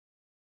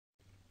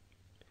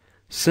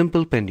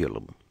Simple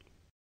pendulum.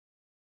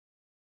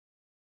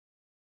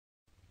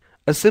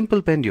 A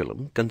simple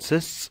pendulum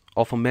consists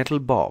of a metal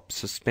bob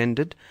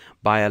suspended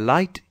by a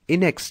light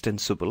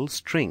inextensible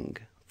string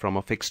from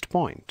a fixed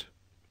point.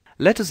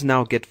 Let us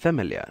now get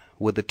familiar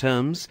with the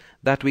terms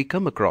that we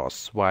come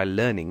across while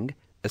learning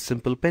a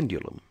simple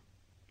pendulum.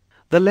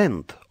 The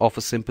length of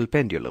a simple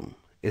pendulum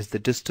is the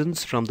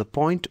distance from the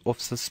point of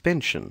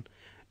suspension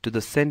to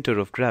the center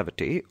of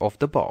gravity of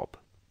the bob.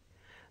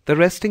 The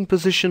resting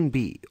position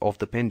B of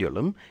the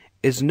pendulum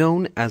is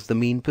known as the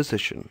mean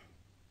position.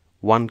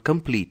 One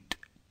complete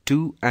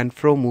to and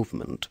fro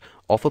movement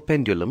of a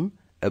pendulum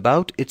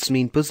about its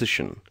mean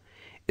position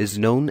is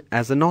known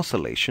as an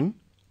oscillation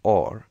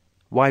or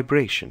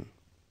vibration.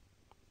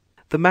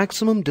 The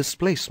maximum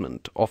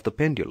displacement of the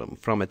pendulum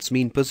from its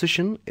mean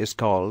position is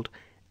called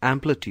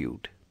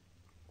amplitude.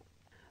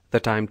 The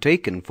time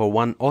taken for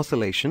one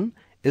oscillation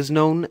is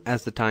known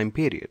as the time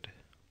period.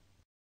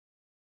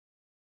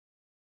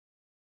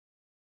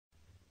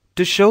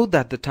 To show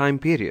that the time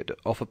period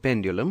of a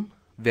pendulum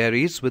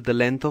varies with the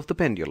length of the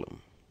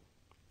pendulum,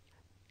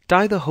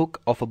 tie the hook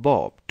of a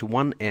bob to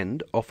one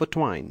end of a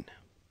twine.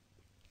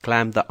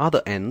 Clamp the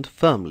other end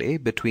firmly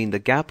between the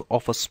gap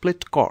of a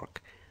split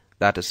cork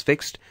that is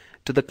fixed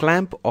to the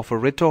clamp of a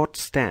retort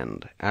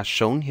stand as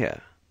shown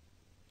here.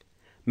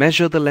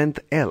 Measure the length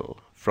L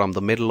from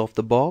the middle of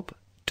the bob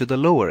to the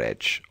lower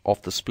edge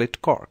of the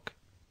split cork.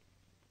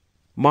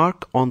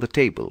 Mark on the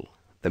table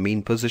the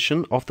mean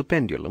position of the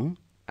pendulum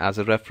as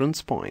a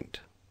reference point.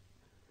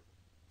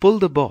 Pull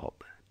the bob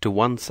to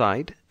one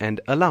side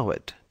and allow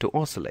it to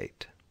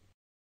oscillate.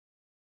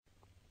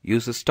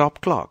 Use a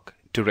stop clock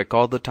to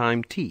record the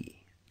time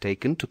T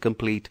taken to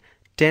complete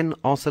 10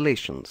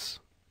 oscillations.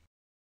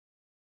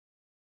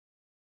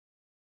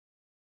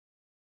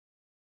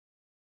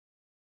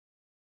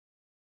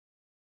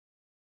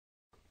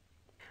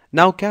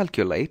 Now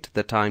calculate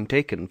the time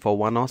taken for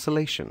one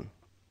oscillation.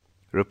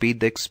 Repeat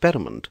the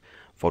experiment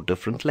for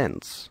different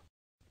lengths.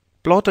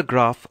 Plot a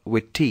graph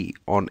with T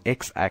on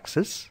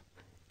x-axis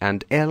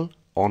and L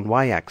on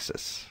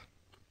y-axis.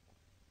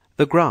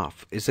 The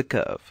graph is a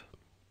curve.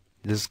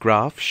 This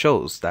graph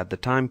shows that the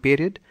time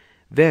period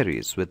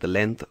varies with the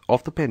length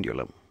of the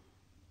pendulum.